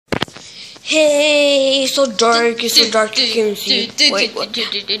Hey, it's so dark, you can't see. Wait, what?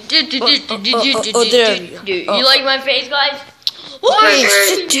 Oh, there we go. You like my face, guys? Hey,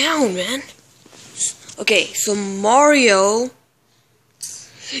 sit down, man. Okay, so Mario,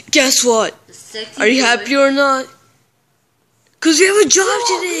 guess what? Are you happy or not? Cause we have a job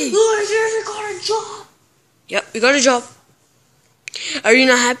today. Luigi, we got a job. Yep, we got a job. Are you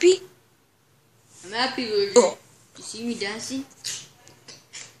not happy? I'm happy, Luigi. Oh. You see me dancing?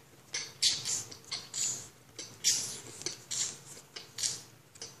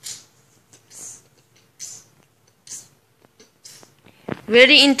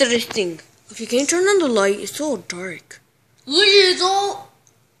 Very interesting. If you can turn on the light, it's so dark. Luigi, it's all.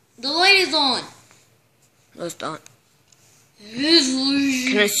 The light is on. No, it's not. It is,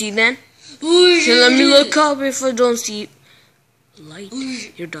 Luigi. Can I see then? Luigi. Okay, let me look up if I don't see light.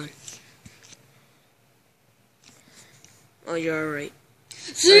 You're done. Oh, you're alright.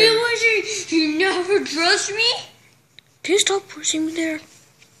 See, Luigi, you never trust me? Can you stop pushing me there?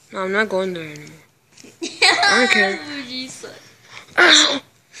 No, I'm not going there anymore. I don't care. Luigi, son.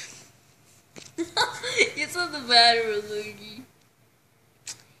 It's not the matter, Luigi.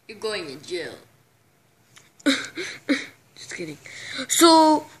 You're going to jail. Just kidding.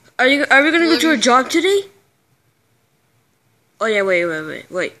 So, are we gonna go to a job today? Oh yeah,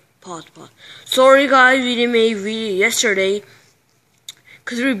 wait. Pause. Sorry guys, we didn't make a video yesterday.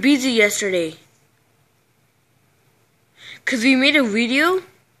 Cause we were busy yesterday. Cause we made a video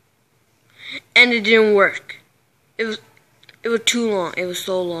and it didn't work. It was too long. It was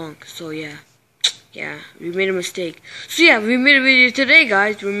so long. So yeah, we made a mistake. So yeah, we made a video today,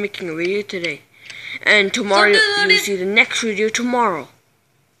 guys. We're making a video today, and tomorrow you'll see the next video tomorrow.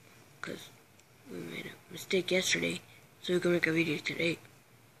 Cause we made a mistake yesterday, so we can make a video today.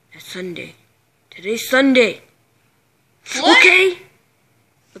 That's Sunday. Today's Sunday. What? Okay,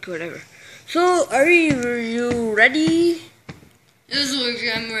 whatever. So are you ready? This is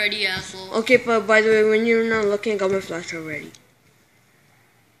Luigi, I'm ready, asshole. Okay, but by the way, when you're not looking, I got my flashlight ready.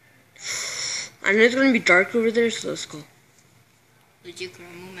 I know it's gonna be dark over there, so let's go.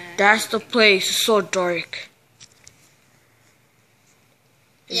 That's the place. It's so dark.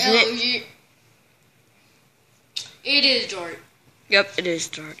 Yeah, Luigi. It is dark. Yep, it is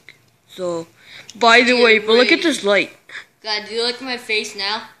dark. So, by the way, but look at this light. God, do you like my face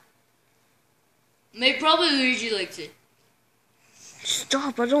now? Maybe probably Luigi likes it.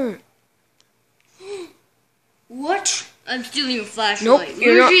 Stop! I don't. What? I'm stealing your flashlight. Nope,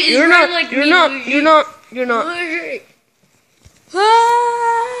 you're not. You're not. You're not. Luigi.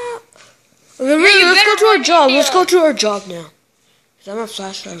 Ah! Okay, really, let's go to our job. Let's go to our job now. Cause I have my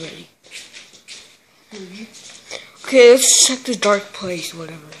flashlight ready. Okay, let's check this dark place,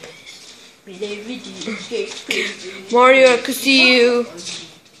 whatever it is. Mario, I can see you.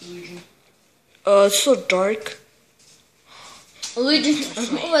 It's so dark. Luigi,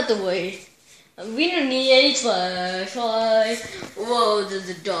 move out the way. We don't need any flashlight. Whoa, there's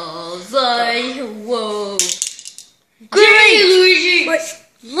a doll's eye. Whoa. Great, Luigi. But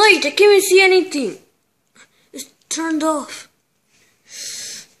light, I can't even see anything. It's turned off.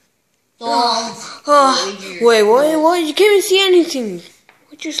 Wait, what? You can't even see anything.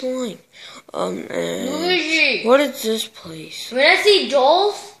 We're just lying. Luigi. What is this place? When I see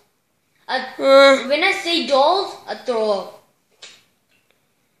dolls, I throw up.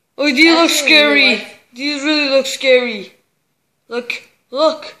 Oh, these look scary. These really look scary. Look.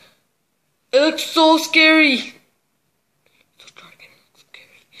 It looks so scary. So dark and it looks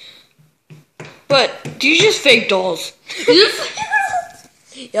scary. But these are just fake dolls. Yep.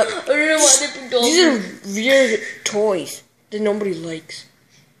 I don't know why they put dolls. These are weird toys that nobody likes.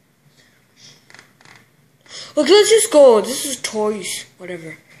 Okay, let's just go. This is toys.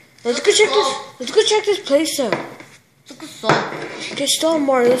 Whatever. Let's go check this. Let's go check this place out. Look at salt. Okay, stop,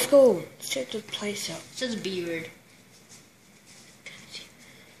 Mario. Let's go. Let's check this place out. It says beard.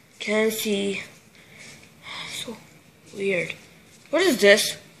 Can't see. So weird. What is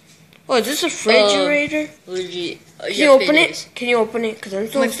this? Oh, is this a refrigerator? Luigi. Can you open it? Can you open it? Cause I'm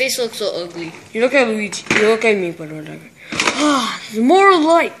so. My face looks so ugly. You look at Luigi. You look at me, but whatever. Ah, there's more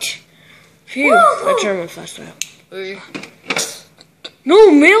light. Phew. I turn my flashlight out. Luigi.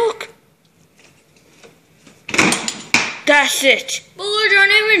 No milk. That's it. But Luigi, I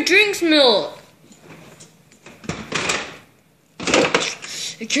don't even drinks milk.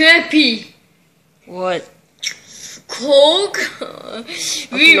 It can't be. What? Coke?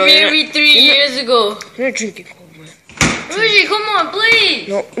 We married 3 years ago. You're not drinking Coke, man. Luigi, come on, please.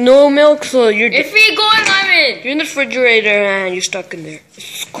 No milk, so you're. If we're going, I'm in. You're in the refrigerator and you're stuck in there.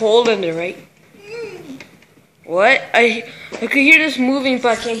 It's cold in there, right? What? I could hear this moving,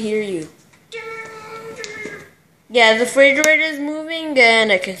 but I can't hear you. Yeah, the refrigerator is moving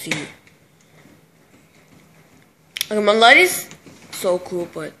and I can see you. Okay, my light is so cool,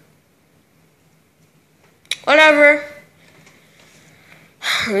 but whatever.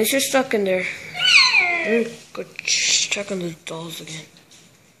 At least you're stuck in there. Go check on the dolls again.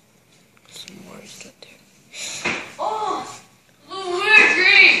 Some more stuff there. Oh,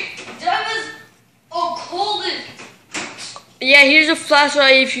 Luigi! That was cold. Yeah, here's a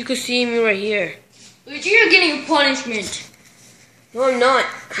flashlight if you could see me right here. Luigi, you're getting a punishment. No, I'm not.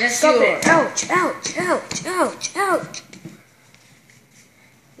 Yes, Stop you it. are. Ouch, ouch, ouch, ouch, ouch.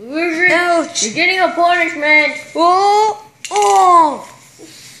 Luigi, Ouch. you're getting a punishment. Oh, oh.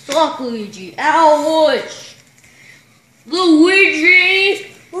 Suck, Luigi. Ouch. Luigi!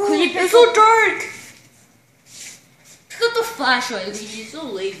 Oh, it's so dark. Pick up the flashlight, Luigi. You're so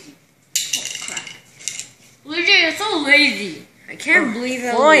lazy. Oh, crap. Luigi, you're so lazy. I can't believe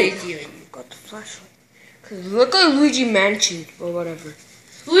how lazy you are. Got the flashlight. Cause look at Luigi Mansion or whatever.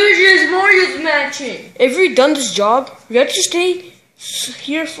 Luigi is Mario's mansion. If we've done this job, we have to stay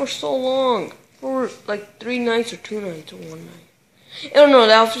here for so long. For like 3 nights or 2 nights or 1 night. I don't know,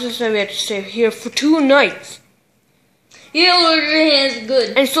 the officer said we had to stay here for 2 nights. Yeah, Luigi is good.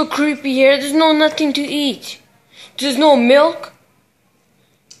 And it's so creepy here, there's nothing to eat. There's no milk.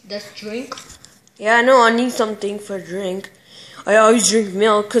 That's drink. Yeah, I know, I need something for a drink. I always drink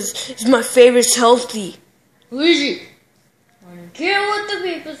milk because it's my favorite, it's healthy. Luigi, I don't care what the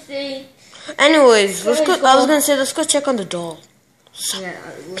people say. Anyways, let's go. I was gonna say, let's go check on the doll. Yeah,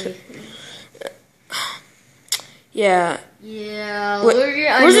 wait. Yeah. Yeah, Wait, Luigi,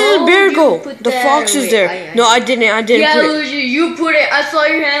 I where's know the bear you go? put The that fox is away. there. No, I didn't. Yeah, put it. Luigi, you put it. I saw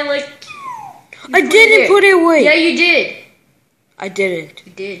your hand like. I didn't put it away. Yeah, you did. I didn't.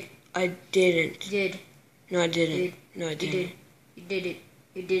 You did. I didn't. You did. No, I didn't. You did. No, I You didn't. did. You did it.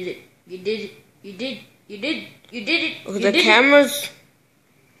 You did it. You did it. You did. You did. You did it. Okay, You the did cameras.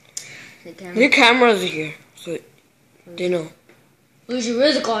 it. The The cameras are here, so they know. Luigi,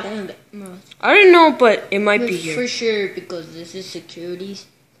 where's the goddamn camera? I don't know, but it might be For here. sure, because this is security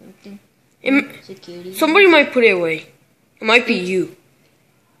something. Security. Somebody might put it away. It might be you.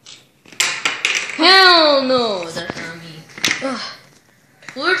 Hell no, that's not me.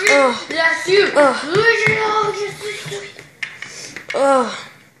 Luigi, that's you. Luigi, no,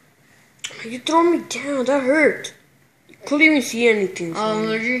 You throw me down. That hurt. You couldn't even see anything.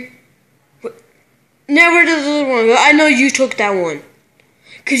 Luigi. Never the other one. I know you took that one.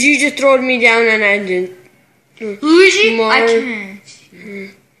 Cause you just throwed me down and I didn't. Luigi, I can't.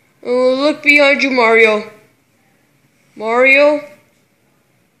 Oh, look behind you, Mario. Mario?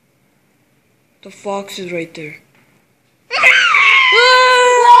 The fox is right there.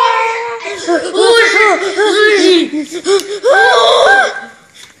 Luigi!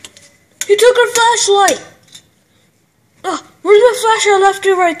 You took our flashlight. Where's my flashlight? I left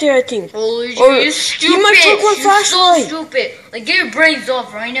it right there, I think. Oh, Luigi, Or you're stupid. you might took my You're flashlight. so stupid. Like, get your brains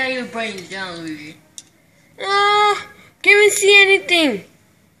off right now. Your brains down, Luigi. Can't even see anything.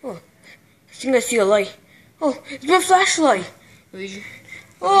 Oh, I think I see a light. Oh, it's my flashlight. Luigi.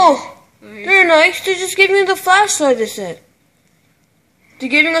 Oh, Luigi. they're nice. They just gave me the flashlight, they said. They're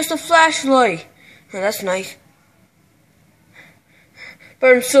giving us the flashlight. Oh, that's nice.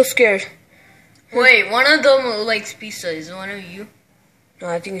 But I'm still scared. Wait, one of them likes pizza. Is one of you? No,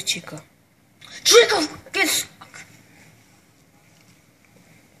 I think it's Chica. Chico, get stuck.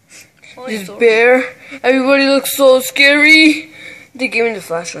 This bear. Everybody looks so scary. They gave me the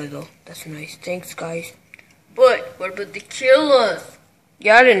flashlight though. That's nice. Thanks, guys. But what about they kill us?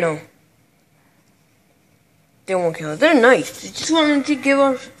 Yeah, I didn't know. They won't kill us. They're nice. They just wanted to give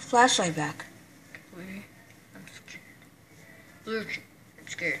our flashlight back. Wait, I'm scared. Luigi, I'm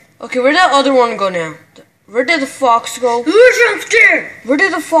scared. Okay, where did that other one go now? Where did the fox go? Luigi, I'm scared. Where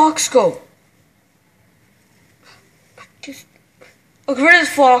did the fox go? Okay, where is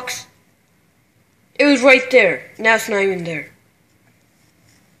the fox? It was right there. Now it's not even there.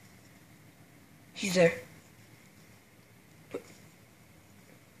 He's there.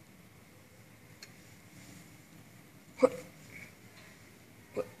 What?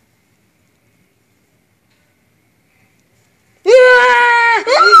 What? Ah!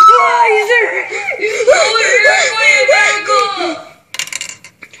 Ah, he's there!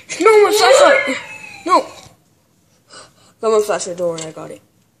 No, my flashlight! No! Got my flashlight, don't worry, I got it.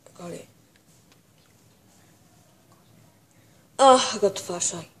 I got it. Oh, I got the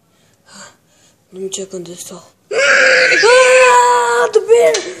flashlight. Let me check on this doll. Ah, the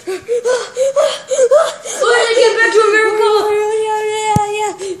bear! Let's get back to America!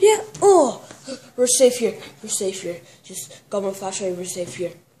 Yeah. Oh, we're safe here. We're safe here. Just got my flashlight, we're safe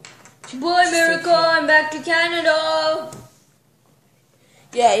here. Boy, America, I'm back to Canada.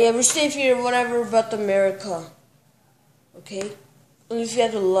 Yeah, we're safe here, whatever about America. Okay? Only if you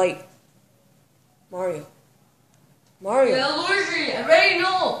have the light. Mario. Yeah, Luigi, I already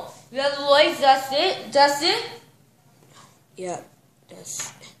know. We have the lights, that's it? That's it? Yeah,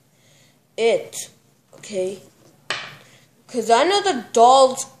 that's it. Okay? Because I know the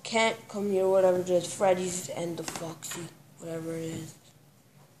dolls can't come here, whatever it is. Freddy's and the Foxy, whatever it is.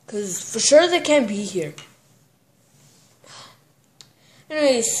 Because for sure they can't be here.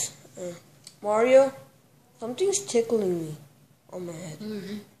 Anyways, Mario, something's tickling me on my head.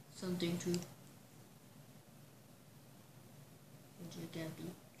 Something true.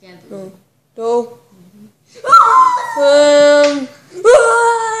 Can't be. No. No.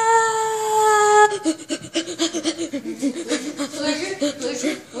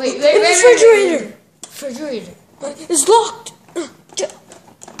 Wait. Refrigerator. Refrigerator. It's locked.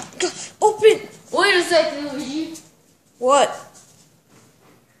 Open. Wait a second, Luigi. What?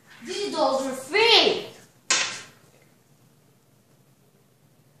 These dolls are fake.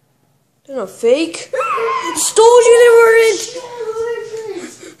 They're not fake. Told you they weren't.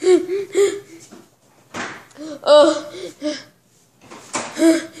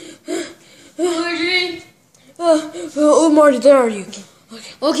 Luigi. Oh, Marty, there are you.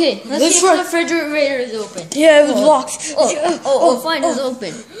 Okay, let's see if the refrigerator is open. Yeah, it was locked. Fine, it's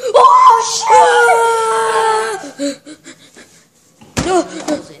open. Oh, shit! No.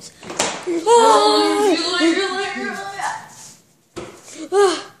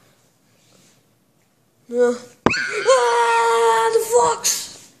 No. The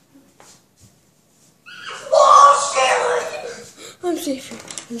fox! Oh, shit! I'm safe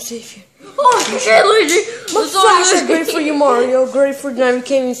here. Oh, shit, Luigi! My flash is great for you, Mario. Great for now. You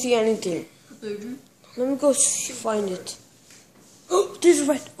can't even see anything. Let me go find it. Oh, there's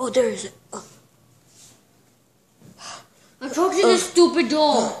red. Oh, there is it. Oh. I'm talking to this stupid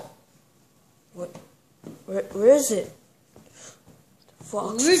doll. What? Where is it?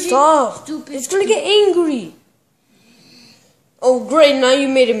 Fox, Luigi, stop. stupid, It's gonna get angry. Oh, great. Now you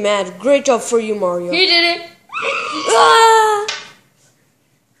made it mad. Great job for you, Mario. He did it. Ah!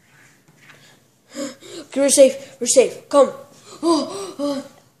 Okay, we're safe. We're safe. Come.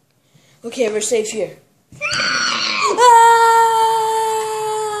 Okay, we're safe here.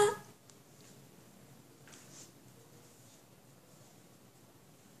 Ah!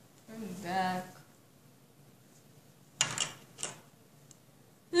 I'm back.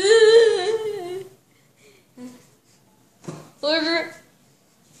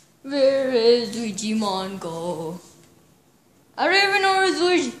 Where is Luigi Mongo? I don't even know where's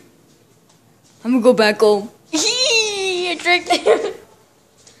Luigi. I'm gonna go back home. I tricked him.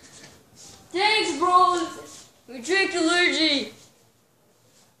 Thanks, bros. We tricked Luigi.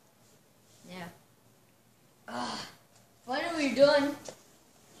 Yeah. Finally done.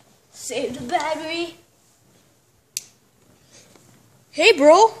 Save the battery. Hey,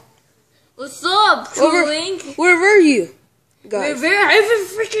 bro. What's up, Link? Where were you, guys? We're having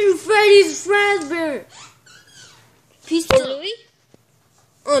freaking Freddy's Fazbear. Peace out.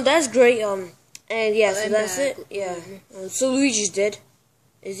 Oh, that's great. And yeah, so that's back. it. Yeah. So Luigi's dead,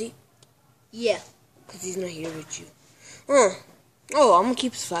 is he? Yeah. Cause he's not here with you. Oh, I'm gonna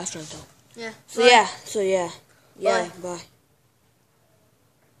keep his flash drive though. Yeah. So yeah. Yeah. Bye.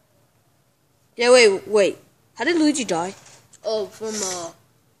 Yeah. Wait. How did Luigi die? Oh, from a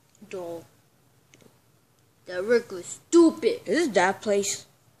doll. That Rick was stupid. Is it that place?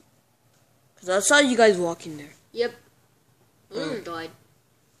 Cause I saw you guys walking there. Yep. Luigi died.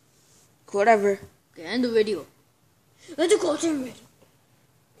 Whatever. Okay, end the video. Let's go to the video.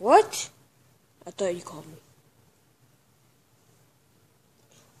 What? I thought you called me.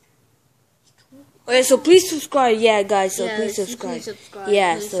 Okay, so please subscribe. Yeah, guys, so please subscribe.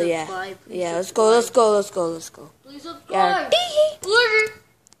 Yeah, Please so yeah. subscribe. Please Yeah, let's subscribe. go. Please Subscribe. Yeah.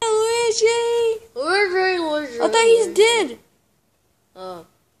 Luigi. Luigi. I thought he's dead. Oh,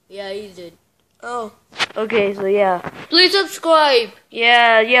 yeah, he did. Oh. Okay, so yeah. Please subscribe.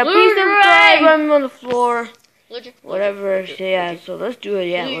 Yeah, please Luigi. subscribe. I'm on the floor. Luigi. Whatever. Yeah, so let's do it.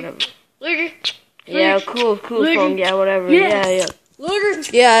 Yeah, whatever. Luigi. Yeah, cool song. Yeah, whatever. Yeah.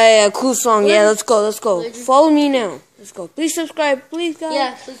 Luigi. Yeah, cool song. Yeah, let's go. Follow me now. Let's go. Please subscribe, please, guys.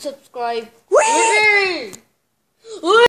 Yeah, please subscribe. Whee! Luigi.